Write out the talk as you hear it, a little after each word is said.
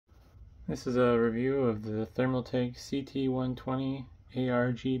This is a review of the Thermaltake CT120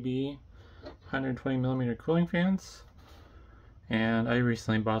 ARGB 120mm cooling fans. And I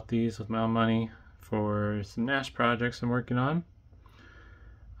recently bought these with my own money for some NASH projects I'm working on.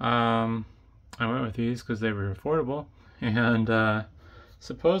 I went with these because they were affordable, and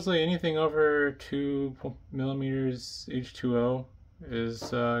supposedly anything over 2mm H2O is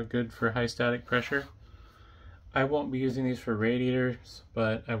good for high static pressure. I won't be using these for radiators,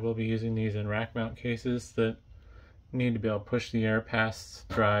 but I will be using these in rack mount cases that need to be able to push the air past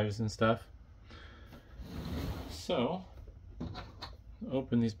drives and stuff. So,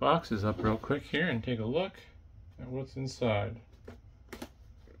 open these boxes up real quick here and take a look at what's inside.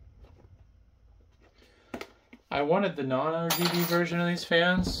 I wanted the non-RGB version of these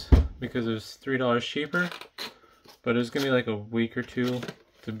fans because it was $3 cheaper, but it was going to be like a week or two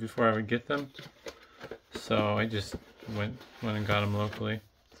before I would get them. So I just went and got them locally.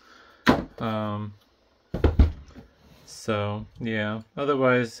 So yeah,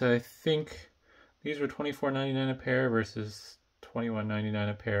 otherwise I think these were $24.99 a pair versus $21.99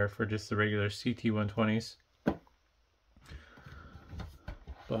 a pair for just the regular CT120s.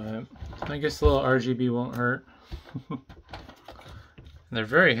 But I guess a little RGB won't hurt. They're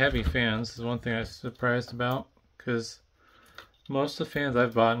very heavy fans. This is one thing I was surprised about, because most of the fans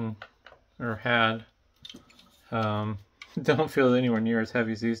I've bought or had don't feel anywhere near as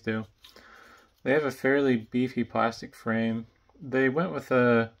heavy as these do. They have a fairly beefy plastic frame. They went with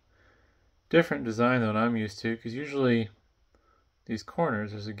a different design than I'm used to, because usually these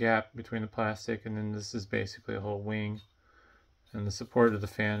corners, there's a gap between the plastic, and then this is basically a whole wing, and the support of the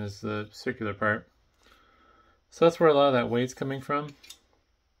fan is the circular part. So that's where a lot of that weight's coming from.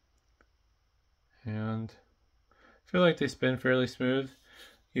 And I feel like they spin fairly smooth.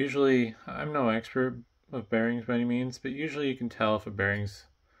 Usually, I'm no expert of bearings by any means, but usually you can tell if a bearing's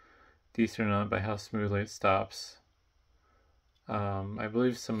decent or not by how smoothly it stops. I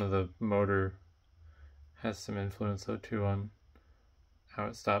believe some of the motor has some influence though too on how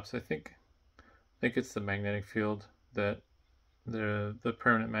it stops. I think it's the magnetic field, that the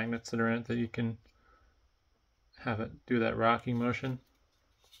permanent magnets that are in it, that you can have it do that rocking motion.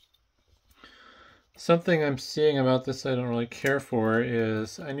 Something I'm seeing about this I don't really care for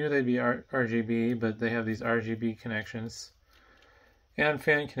is, I knew they'd be RGB, but they have these RGB connections and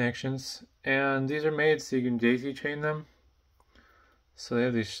fan connections, and these are made so you can daisy chain them. So they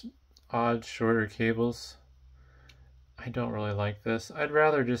have these odd shorter cables. I don't really like this. I'd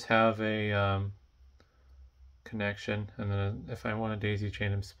rather just have a connection, and then if I want to daisy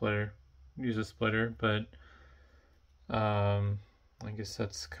chain them, use a splitter, but I guess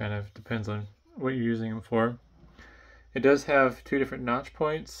that's kind of depends on what you're using them for. It does have two different notch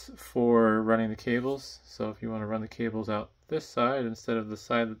points for running the cables, so if you want to run the cables out this side instead of the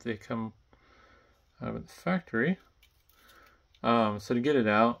side that they come out of the factory, so to get it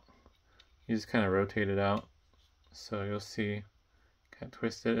out, you just kind of rotate it out. So you'll see, kind of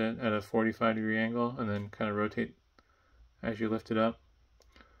twist it at a 45-degree angle, and then kind of rotate as you lift it up,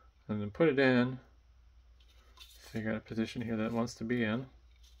 and then put it in. Figure out a position here that it wants to be in.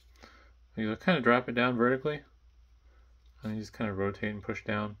 You'll kind of drop it down vertically, and you just kind of rotate and push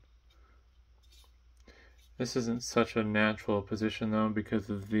down. This isn't such a natural position though, because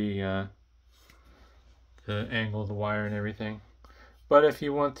of the angle of the wire and everything. But if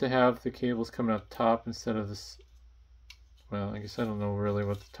you want to have the cables coming up top instead of this, well, I guess I don't know really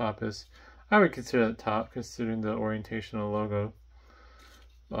what the top is. I would consider that top, considering the orientation of the logo.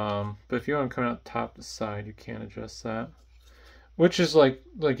 But if you want them coming out top to side, you can adjust that. Which is like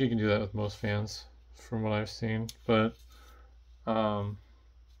you can do that with most fans, from what I've seen. But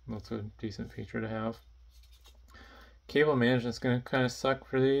that's a decent feature to have. Cable management's going to kind of suck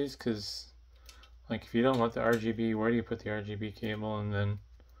for these, because like if you don't want the RGB, where do you put the RGB cable? And then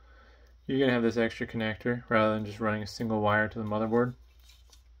you're going to have this extra connector rather than just running a single wire to the motherboard.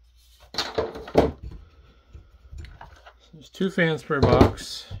 There's 2 fans per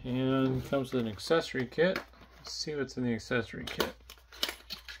box, and comes with an accessory kit. Let's see what's in the accessory kit.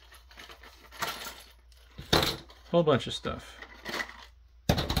 Whole bunch of stuff.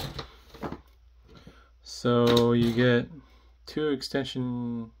 So you get 2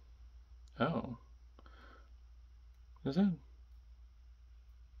 extension. Oh, is that?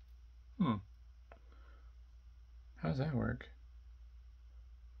 How does that work?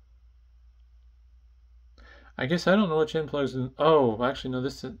 I guess I don't know which end plugs in. Oh, actually no.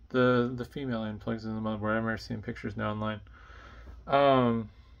 This the female end plugs in the motherboard. I remember seeing pictures now online.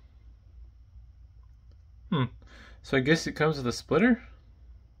 So I guess it comes with a splitter.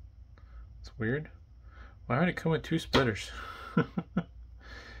 It's weird. Why would it come with 2 splitters?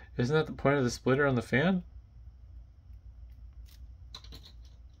 Isn't that the point of the splitter on the fan?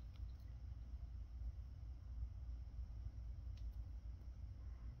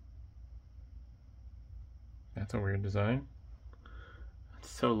 That's a weird design. It's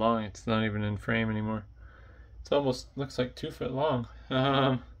so long, it's not even in frame anymore. It almost looks like 2 foot long.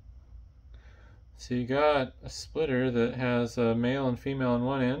 So you got a splitter that has a male and female on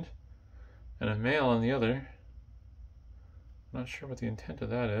one end and a male on the other. I'm not sure what the intent of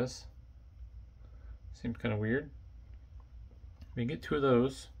that is. Seems kind of weird. We get 2 of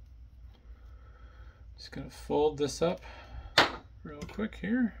those. Just gonna fold this up real quick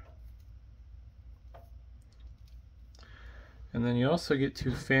here. And then you also get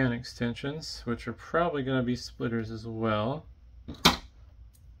 2 fan extensions, which are probably going to be splitters as well.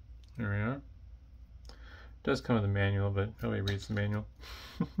 There we are. It does come with a manual, but nobody reads the manual.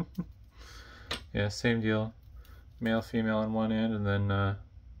 Yeah, same deal. Male, female on one end, and then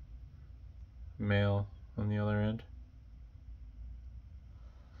male on the other end.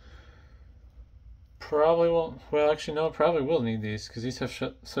 Probably won't. Well, actually, no, probably will need these because these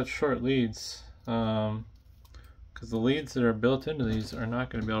have such short leads. Because the leads that are built into these are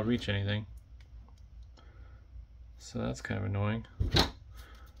not going to be able to reach anything. So that's kind of annoying.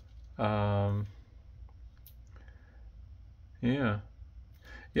 Yeah,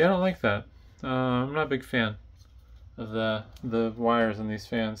 I don't like that. I'm not a big fan of the wires in these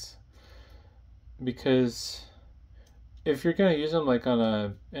fans, because if you're going to use them like on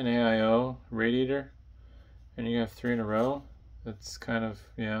an AIO radiator and you have 3 in a row, that's kind of,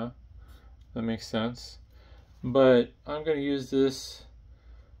 yeah, that makes sense. But I'm going to use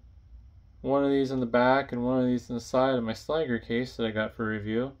one of these on the back and one of these on the side of my Sliger case that I got for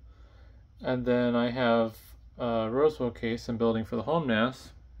review. And then I have a Roswell case I'm building for the home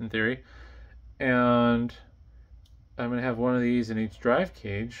NAS, in theory. And I'm going to have one of these in each drive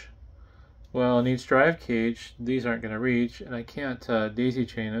cage. Well, in each drive cage, these aren't going to reach, and I can't daisy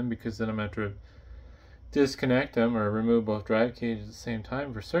chain them because then I'm going to have to disconnect them or remove both drive cages at the same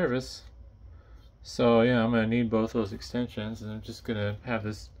time for service. So yeah, I'm going to need both those extensions, and I'm just going to have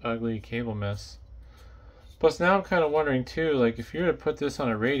this ugly cable mess. Plus now I'm kind of wondering too, like if you were to put this on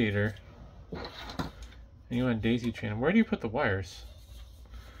a radiator and you want to daisy chain them, where do you put the wires?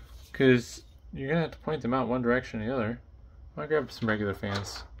 Because you're going to have to point them out one direction or the other. I'll grab some regular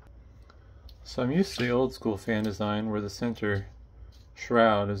fans. So I'm used to the old school fan design where the center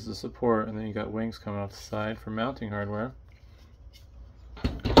shroud is the support and then you got wings coming off the side for mounting hardware,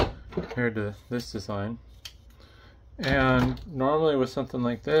 compared to this design. And normally with something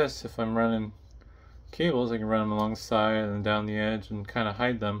like this, if I'm running cables, I can run them along the side and down the edge and kind of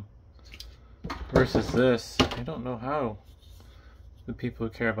hide them. Versus this, I don't know how the people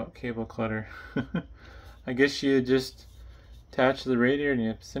who care about cable clutter. I guess you just attach to the radiator and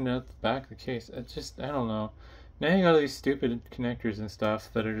you send it out the back of the case. It's just, I don't know. Now you got all these stupid connectors and stuff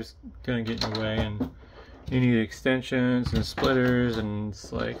that are just gonna get in your way, and you need extensions and splitters, and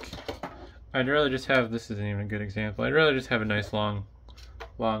it's like, I'd rather just have, this isn't even a good example, I'd rather just have a nice long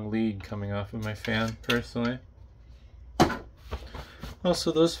lead coming off of my fan, personally.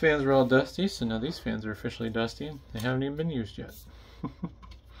 Also, those fans were all dusty, so now these fans are officially dusty. They haven't even been used yet.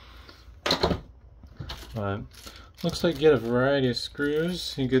 But looks like you get a variety of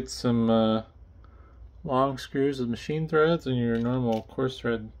screws. You get some long screws with machine threads and your normal coarse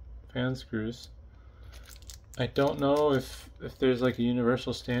thread fan screws. I don't know if there's like a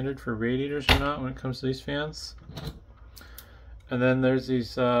universal standard for radiators or not when it comes to these fans. And then there's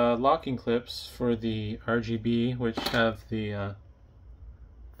these locking clips for the ARGB, which have the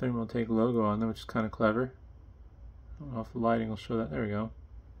Thermaltake logo on them, which is kind of clever. I don't know if the lighting will show that. There we go.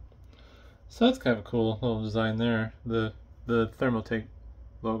 So that's kind of a cool little design there, the Thermaltake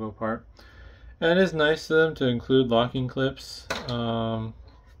logo part. And it is nice of them to include locking clips,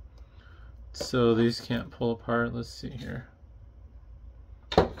 so these can't pull apart. Let's see here.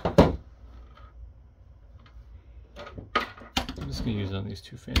 I'm just going to use it on these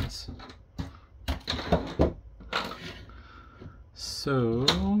 2 fans. So,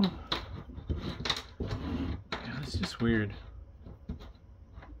 yeah, it's just weird.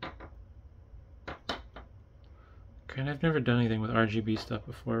 And I've never done anything with RGB stuff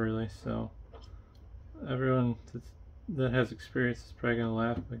before, really, so everyone that has experience is probably going to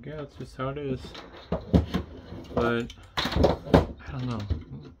laugh, like, yeah, that's just how it is. But, I don't know.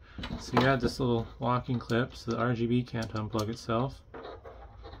 So you have this little locking clip, so the RGB can't unplug itself.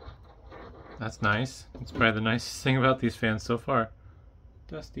 That's nice. It's probably the nicest thing about these fans so far.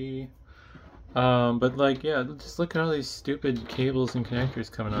 Dusty. But like, yeah, just look at all these stupid cables and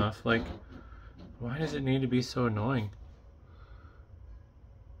connectors coming off. Like, why does it need to be so annoying?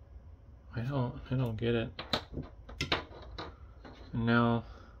 I don't get it. And now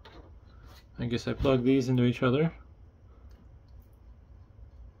I guess I plug these into each other.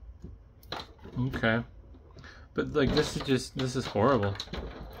 Okay. But like this is horrible.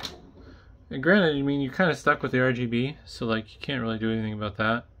 And granted, I mean, you're kind of stuck with the RGB, so like you can't really do anything about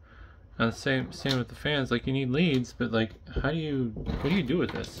that. And the same with the fans. Like you need leads, but like what do you do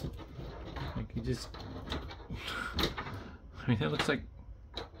with this? Like you just, I mean, it looks like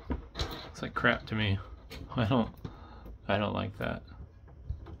crap to me. I don't like that.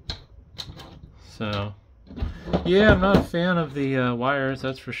 So yeah, I'm not a fan of the wires,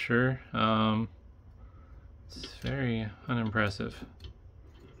 that's for sure. It's very unimpressive.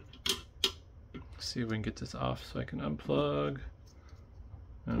 Let's see if we can get this off so I can unplug.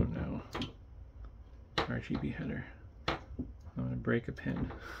 Oh no. RGB header. I'm gonna break a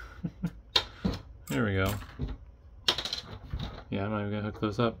pin. There we go. Yeah, I'm not even gonna hook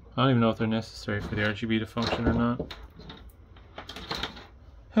those up. I don't even know if they're necessary for the RGB to function or not.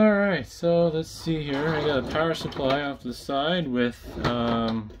 Alright, so let's see here. I got a power supply off to the side with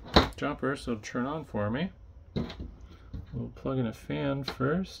jumper, so it'll turn on for me. We'll plug in a fan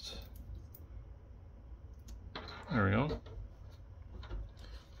first. There we go.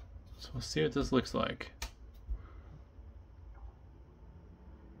 So we'll see what this looks like.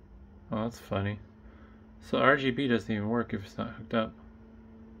 Oh, that's funny. So RGB doesn't even work if it's not hooked up.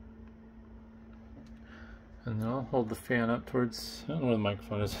 And then I'll hold the fan up towards, I don't know where the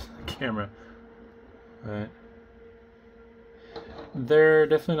microphone is, the camera. But they're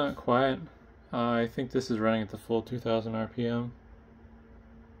definitely not quiet. I think this is running at the full 2000 RPM.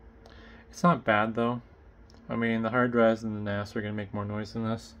 It's not bad though. I mean, the hard drives and the NAS are going to make more noise than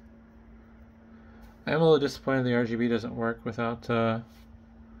this. I'm a little disappointed the RGB doesn't work without it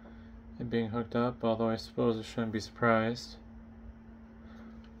being hooked up, although I suppose I shouldn't be surprised.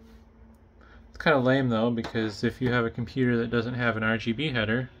 It's kind of lame though, because if you have a computer that doesn't have an RGB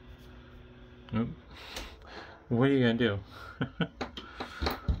header, what are you going to do?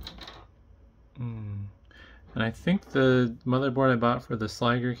 And I think the motherboard I bought for the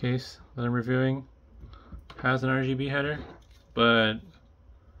Sliger case that I'm reviewing has an RGB header, but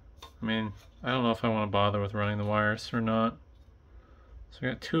I mean, I don't know if I want to bother with running the wires or not. So I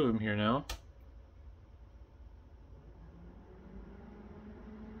got two of them here now.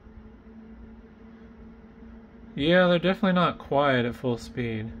 Yeah, they're definitely not quiet at full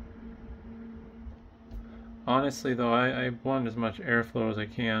speed. Honestly though, I want as much airflow as I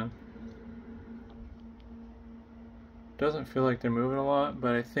can. Doesn't feel like they're moving a lot,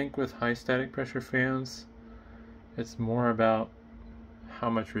 but I think with high static pressure fans, it's more about how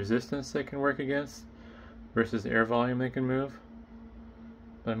much resistance they can work against versus air volume they can move.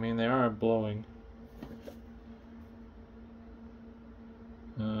 But I mean, they are blowing.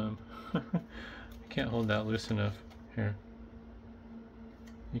 I can't hold that loose enough. Here.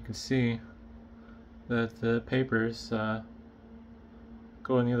 You can see that the papers go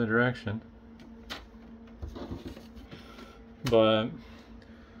in the other direction. But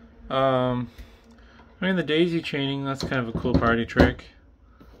I mean, the daisy chaining, that's kind of a cool party trick,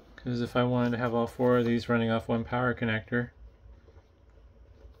 because if I wanted to have all four of these running off one power connector,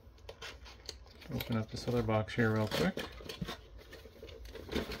 open up this other box here real quick.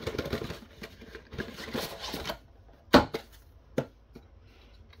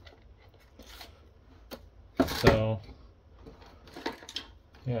 So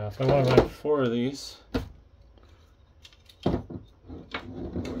yeah, if I want to run four of these,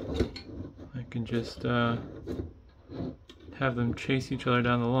 I can just have them chase each other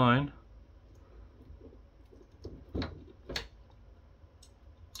down the line.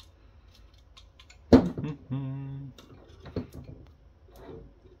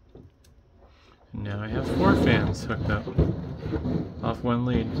 And now I have four fans hooked up off one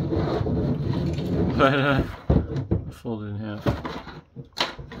lead, but folded in half.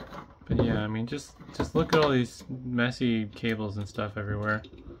 But yeah, I mean, just look at all these messy cables and stuff everywhere.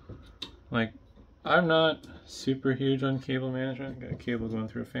 Like, I'm not super huge on cable management. Got a cable going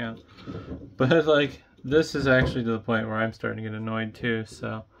through a fan, but like, this is actually to the point where I'm starting to get annoyed too.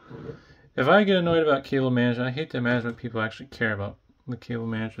 So if I get annoyed about cable management, I hate to imagine what people actually care about the cable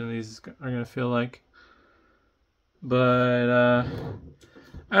management these are going to feel like. But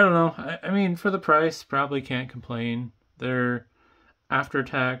I don't know. I mean, for the price, probably can't complain. They're after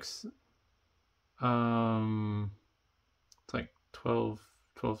tax. It's like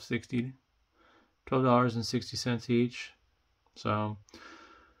 $12.60 each. So,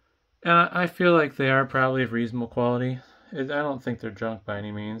 and I feel like they are probably of reasonable quality. I don't think they're junk by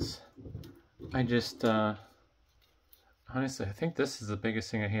any means. I just honestly, I think this is the biggest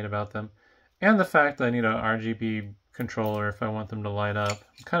thing I hate about them, And the fact that I need a RGB controller if I want them to light up.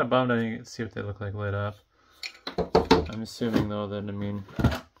 I'm kind of bummed I didn't get to see what they look like lit up. I'm assuming though that, I mean,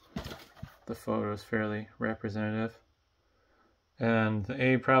 the photo is fairly representative. And the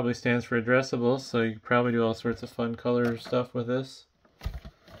A probably stands for addressable, so you can probably do all sorts of fun color stuff with this.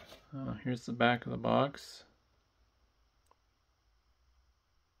 Here's the back of the box.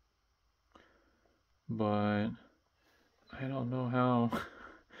 But I don't know how.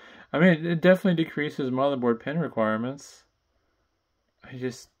 I mean, it definitely decreases motherboard pin requirements. I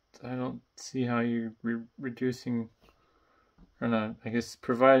don't see how you're reducing, or not, I guess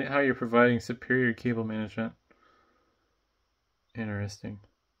how you're providing superior cable management. Interesting.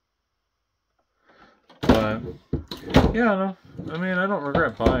 But yeah, no, I mean, I don't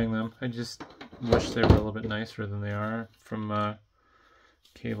regret buying them. I just wish they were a little bit nicer than they are from a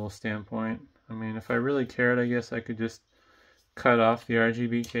cable standpoint. I mean, if I really cared, I guess I could just cut off the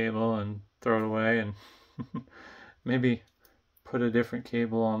RGB cable and throw it away and maybe put a different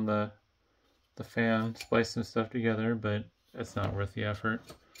cable on the fan, splice some stuff together, but it's not worth the effort.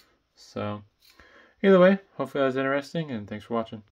 So either way, hopefully that was interesting, and thanks for watching.